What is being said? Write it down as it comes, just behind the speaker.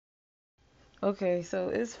Okay, so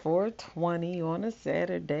it's 4:20 on a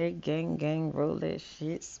Saturday. Gang, gang, roll that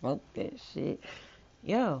shit, smoke that shit.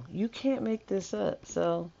 Yo, you can't make this up.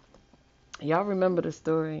 So, y'all remember the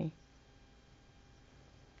story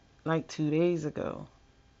like 2 days ago.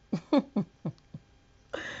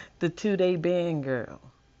 The 2 day band girl.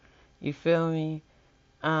 You feel me?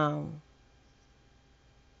 Um,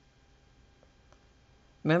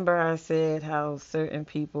 Remember I said how certain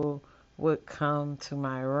people would come to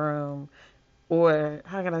my room, or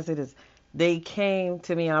how can I say this? They came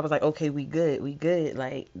to me and I was like, okay, we good.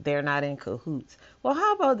 Like, they're not in cahoots. Well,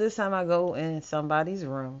 how about this time I go in somebody's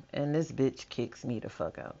room and this bitch kicks me the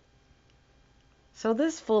fuck out? So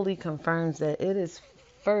this fully confirms that it is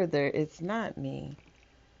further, it's not me.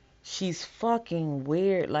 She's fucking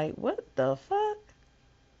weird. Like, what the fuck?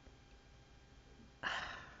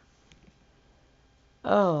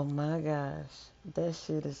 Oh my gosh. That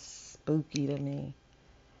shit is spooky to me.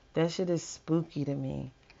 That shit is spooky to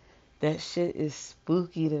me. That shit is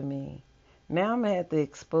spooky to me. Now I'm gonna have to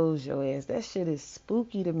expose your ass. That shit is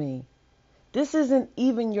spooky to me. This isn't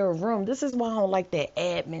even your room. This is why I don't like that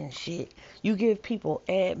admin shit. You give people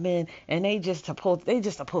admin and they just supposed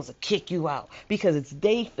to kick you out because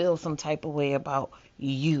they feel some type of way about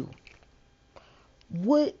you.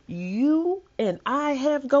 What you and I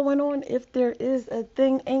have going on, if there is a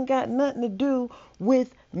thing, ain't got nothing to do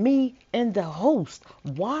with me and the host.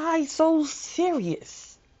 Why so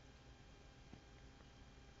serious?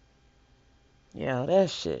 Yeah, that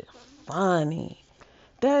shit funny.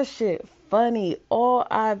 That shit funny. All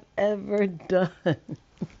I've ever done,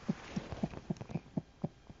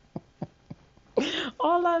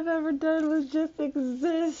 all I've ever done was just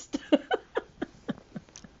exist.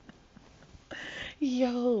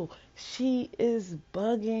 Yo, she is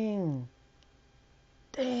bugging.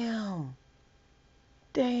 Damn.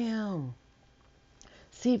 Damn.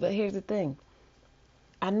 See, but here's the thing.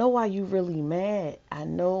 I know why you really mad. I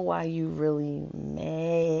know why you really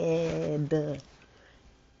mad.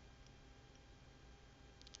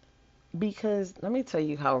 Because let me tell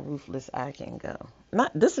you how ruthless I can go.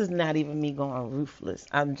 Not this is not even me going ruthless.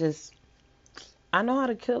 I know how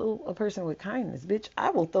to kill a person with kindness, bitch.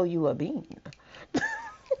 I will throw you a bean.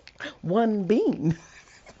 One bean.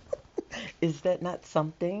 Is that not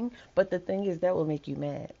something? But the thing is that will make you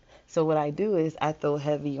mad. So what I do is I throw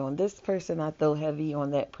heavy on this person, I throw heavy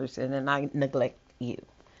on that person, and I neglect you.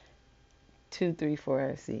 2, 3,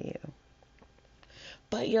 4, I see you.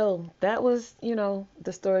 But yo, that was,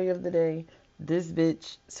 the story of the day. This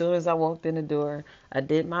bitch, as soon as I walked in the door, I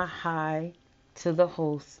did my hi to the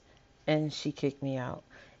host and she kicked me out.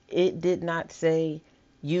 It did not say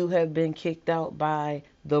you have been kicked out by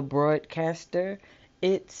the broadcaster.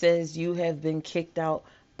 It says you have been kicked out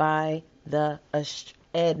by the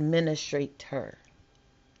administrator.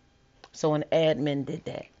 So an admin did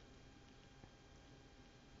that.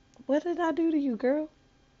 What did I do to you, girl?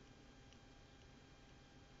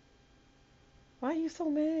 Why are you so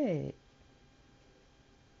mad?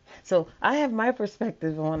 So I have my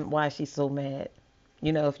perspective on why she's so mad.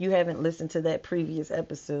 If you haven't listened to that previous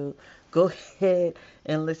episode, go ahead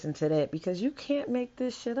and listen to that because you can't make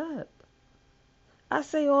this shit up. I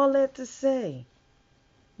say all that to say,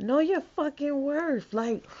 know your fucking worth.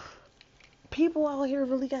 Like, people out here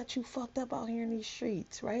really got you fucked up out here in these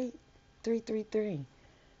streets, right? 333.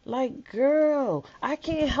 Like, girl, I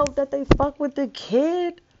can't help that they fuck with the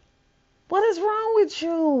kid. What is wrong with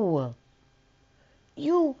you?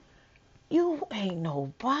 You, you ain't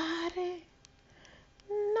nobody.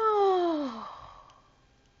 No.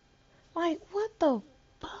 Like, what the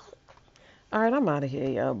fuck? All right, I'm out of here,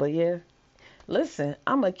 y'all. But yeah, listen,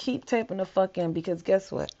 I'm going to keep taping the fuck in because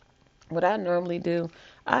guess what? What I normally do,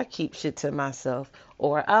 I keep shit to myself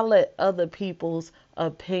or I let other people's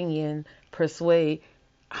opinion persuade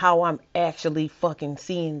how I'm actually fucking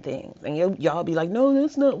seeing things. And y'all be like, no,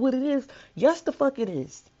 that's not what it is. Yes, the fuck it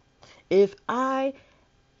is. If I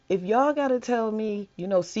if y'all gotta tell me,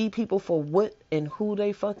 see people for what and who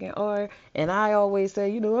they fucking are, and I always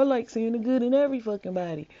say, I like seeing the good in every fucking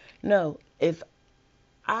body. No, if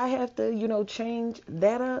I have to, change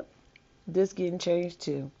that up, this getting changed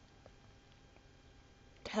too.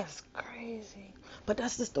 That's crazy. But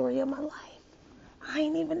that's the story of my life. I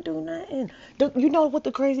ain't even do nothing. You know what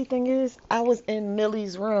the crazy thing is? I was in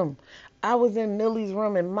Millie's room. I was in Millie's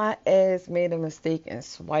room and my ass made a mistake and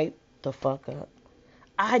swiped the fuck up.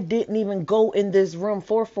 I didn't even go in this room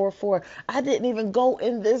 444. I didn't even go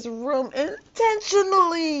in this room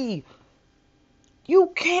intentionally.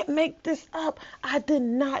 You can't make this up. I did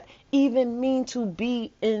not even mean to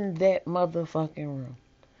be in that motherfucking room.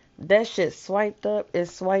 That shit swiped up. It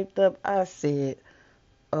swiped up. I said,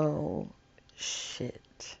 oh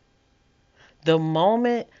Shit. The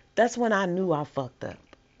moment, that's when I knew I fucked up.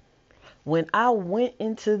 When I went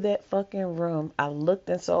into that fucking room, I looked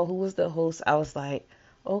and saw who was the host. I was like,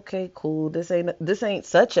 okay, cool. This ain't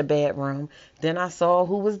such a bad room. Then I saw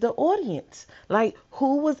who was the audience. Like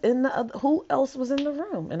who else was in the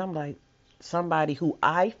room? And I'm like, somebody who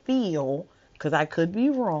I feel, because I could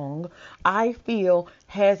be wrong, I feel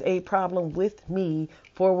has a problem with me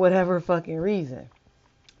for whatever fucking reason.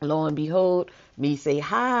 Lo and behold, me say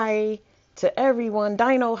hi to everyone.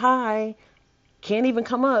 Dino, hi. Can't even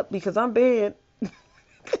come up because I'm bad.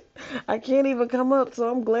 I can't even come up, so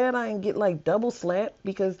I'm glad I didn't get like double slapped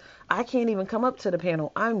because I can't even come up to the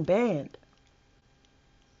panel. I'm banned.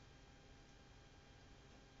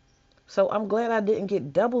 So I'm glad I didn't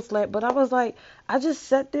get double slapped, but I was like, I just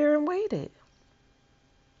sat there and waited.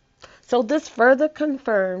 So this further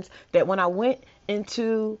confirms that when I went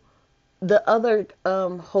into the other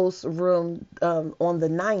host room on the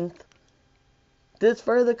 9th, this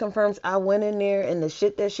further confirms I went in there and the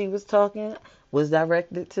shit that she was talking was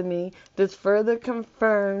directed to me. This further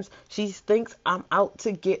confirms she thinks I'm out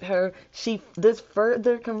to get her. This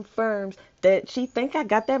further confirms that she think I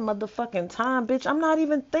got that motherfucking time, bitch. I'm not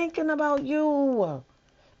even thinking about you.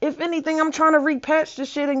 If anything, I'm trying to repatch the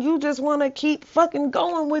shit and you just want to keep fucking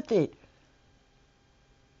going with it.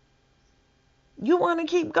 You want to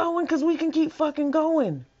keep going because we can keep fucking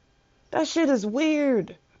going. That shit is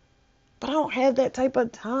weird. But I don't have that type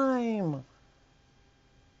of time.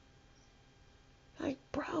 Like,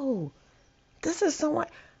 bro, this is someone.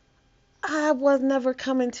 I was never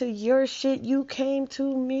coming to your shit. You came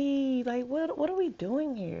to me. Like, what are we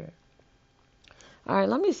doing here? All right,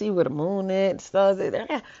 let me see where the moon is, stars is.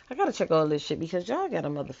 I gotta check all this shit because y'all got a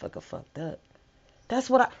motherfucker fucked up.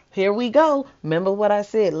 That's what here we go. Remember what I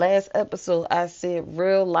said last episode? I said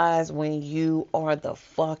realize when you are the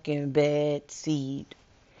fucking bad seed.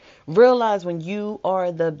 Realize when you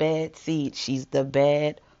are the bad seed. She's the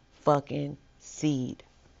bad fucking seed.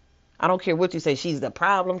 I don't care what you say. She's the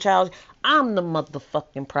problem child. I'm the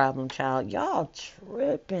motherfucking problem child. Y'all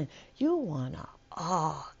tripping. You wanna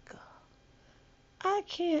argue. I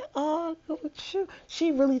can't argue with you.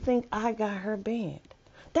 She really think I got her banned.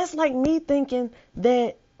 That's like me thinking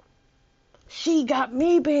that she got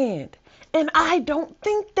me banned. And I don't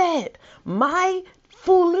think that. My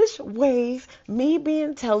foolish ways, me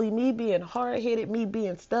being telly, me being hard-headed, me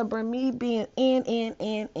being stubborn, me being in,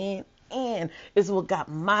 is what got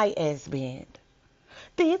my ass banned.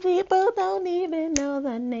 These people don't even know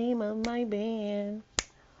the name of my band.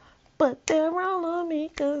 But they're all on me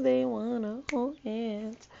because they want to hold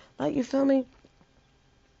hands. Like, you feel me?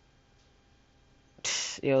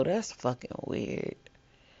 Yo, that's fucking weird.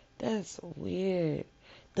 That's weird.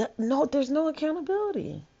 No, there's no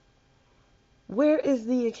accountability. Where is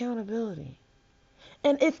the accountability?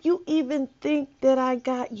 And if you even think that I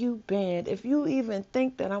got you banned, if you even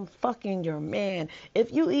think that I'm fucking your man,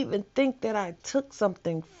 if you even think that I took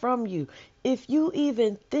something from you, if you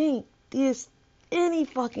even think this any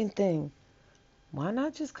fucking thing, why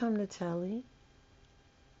not just come to Telly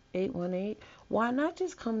 818? Why not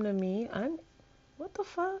just come to me? What the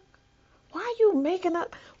fuck? Why are you making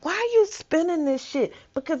up? Why are you spinning this shit?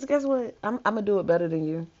 Because guess what? I'm gonna do it better than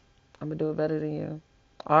you. I'm gonna do it better than you.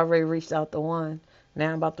 I already reached out to one. Now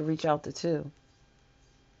I'm about to reach out to two.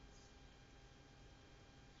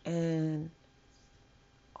 And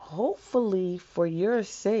hopefully, for your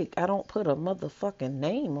sake, I don't put a motherfucking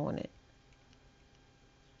name on it.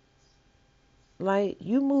 Like,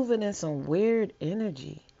 you moving in some weird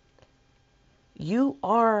energy. You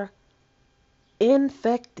are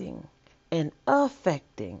infecting and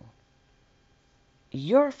affecting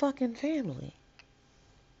your fucking family.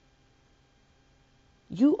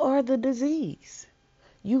 You are the disease.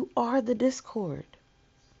 You are the discord.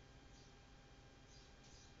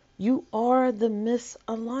 You are the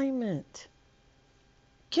misalignment.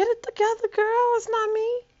 Get it together, girl. It's not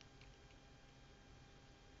me.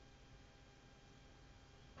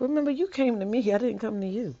 Remember, you came to me. I didn't come to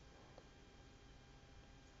you.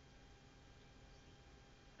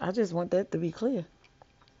 I just want that to be clear.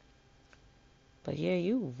 But yeah,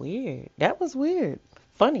 you weird. That was weird.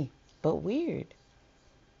 Funny, but weird.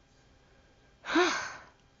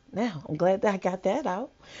 Now, I'm glad that I got that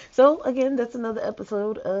out. So, again, that's another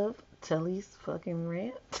episode of Telly's fucking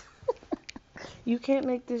rant. You can't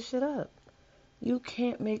make this shit up. You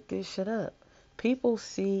can't make this shit up. People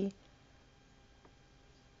see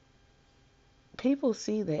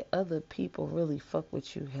that other people really fuck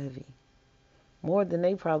with you heavy. More than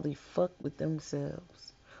they probably fuck with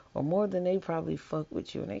themselves. Or more than they probably fuck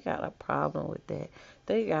with you. And they got a problem with that.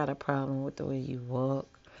 They got a problem with the way you walk.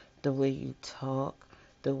 the way you talk,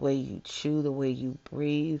 the way you chew, the way you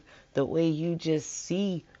breathe, the way you just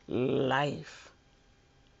see life.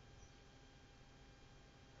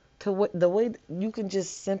 The way you can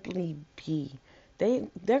just simply be.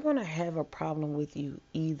 They're gonna have a problem with you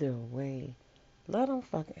either way. Let them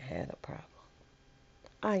fucking have a problem.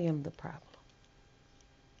 I am the problem.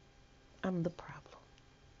 I'm the problem.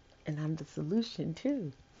 And I'm the solution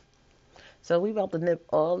too. So we about to nip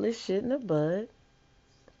all this shit in the bud.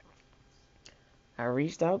 I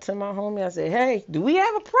reached out to my homie. I said, hey, do we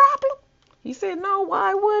have a problem? He said, no,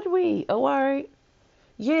 why would we? Oh, all right.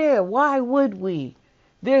 Yeah, why would we?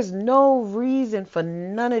 There's no reason for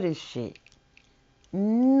none of this shit.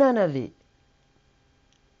 None of it.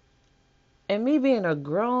 And me being a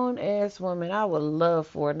grown ass woman, I would love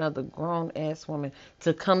for another grown ass woman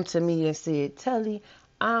to come to me and say, Telly,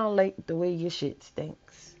 I don't like the way your shit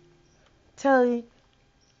stinks. Telly,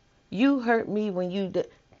 you hurt me when you did.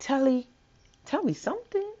 Telly, tell me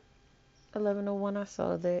something. 11:01, I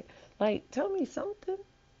saw that. Like, tell me something.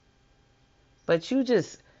 But you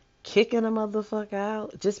just kicking a motherfucker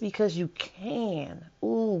out just because you can.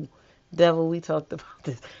 Ooh, devil, we talked about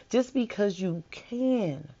this. Just because you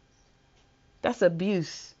can. That's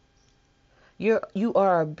abuse. You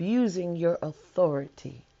are abusing your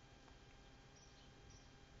authority.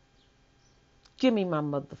 Give me my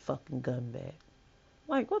motherfucking gun back.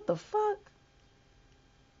 Like, what the fuck?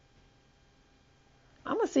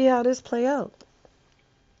 I'm gonna see how this play out.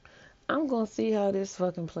 I'm gonna see how this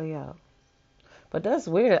fucking play out. But that's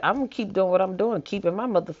weird. I'm gonna keep doing what I'm doing, keeping my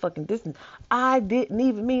motherfucking distance. I didn't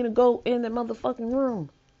even mean to go in the motherfucking room.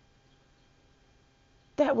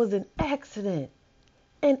 That was an accident.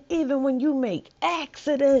 And even when you make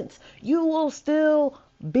accidents, you will still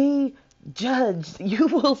be judged. You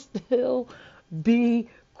will still be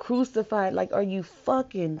crucified. Like, are you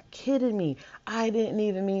fucking kidding me? I didn't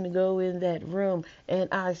even mean to go in that room and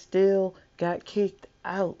I still got kicked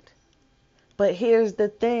out. But here's the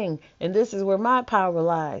thing, and this is where my power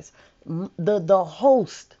lies. The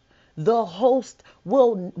host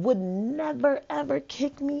would never ever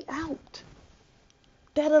kick me out.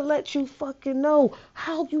 That'll let you fucking know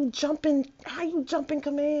how you jump in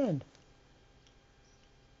command.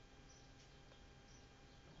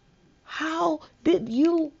 How did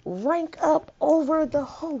you rank up over the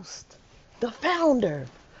host, the founder,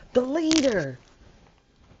 the leader?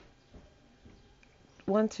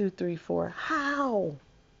 1, 2, 3, 4. How?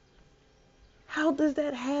 How does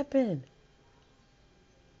that happen?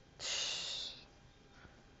 Shh.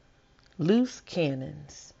 Loose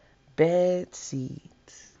cannons, bad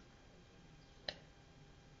seeds.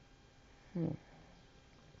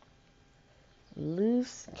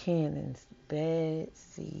 Loose cannons, bad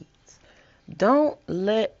seeds. Don't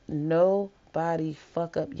let nobody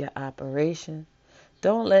fuck up your operation.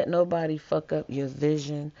 Don't let nobody fuck up your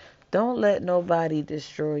vision. Don't let nobody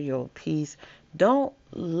destroy your peace. Don't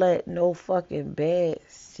let no fucking bad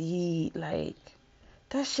seed, like,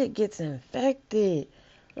 that shit gets infected.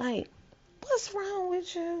 Like, what's wrong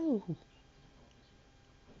with you?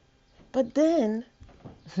 But then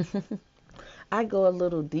I go a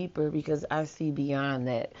little deeper because I see beyond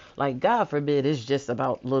that. Like, God forbid it's just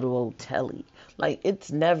about little old Telly. Like, it's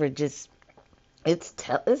never just, it's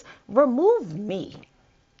remove me.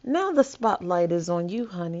 Now the spotlight is on you,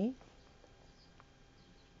 honey.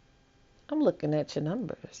 I'm looking at your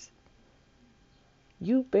numbers.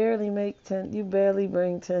 You barely bring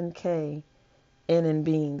 10K in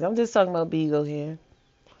beans. I'm just talking about Beagle here.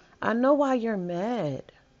 I know why you're mad.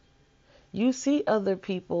 You see other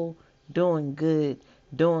people doing good,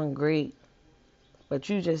 doing great, but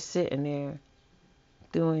you just sitting there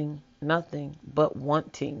doing nothing but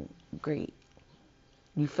wanting great.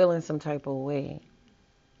 You feeling some type of way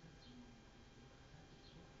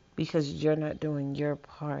because you're not doing your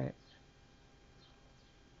part.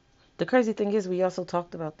 The crazy thing is, we also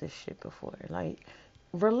talked about this shit before. Like,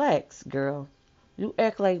 relax, girl. You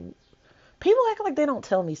act like, people act like they don't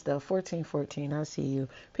tell me stuff. 1414, I see you.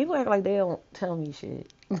 People act like they don't tell me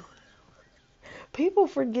shit. People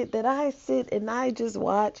forget that I sit and I just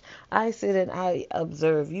watch. I sit and I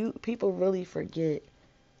observe. People really forget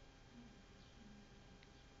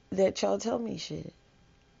that y'all tell me shit.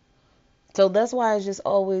 So that's why it's just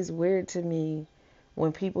always weird to me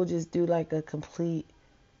when people just do like a complete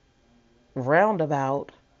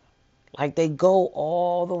roundabout. Like, they go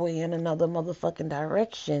all the way in another motherfucking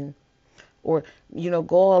direction. Or,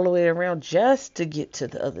 go all the way around just to get to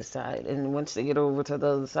the other side. And once they get over to the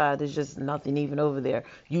other side, there's just nothing even over there.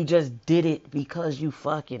 You just did it because you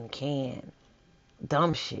fucking can.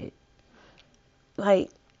 Dumb shit. Like,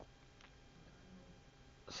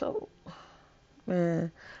 so,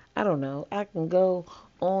 man, I don't know. I can go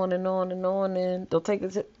on and on and on, and they'll take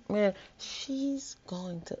it to, man, she's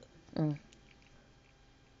going to. Mm,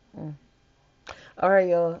 mm. All right,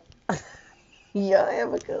 y'all. Y'all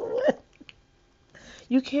have a good one.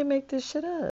 You can't make this shit up.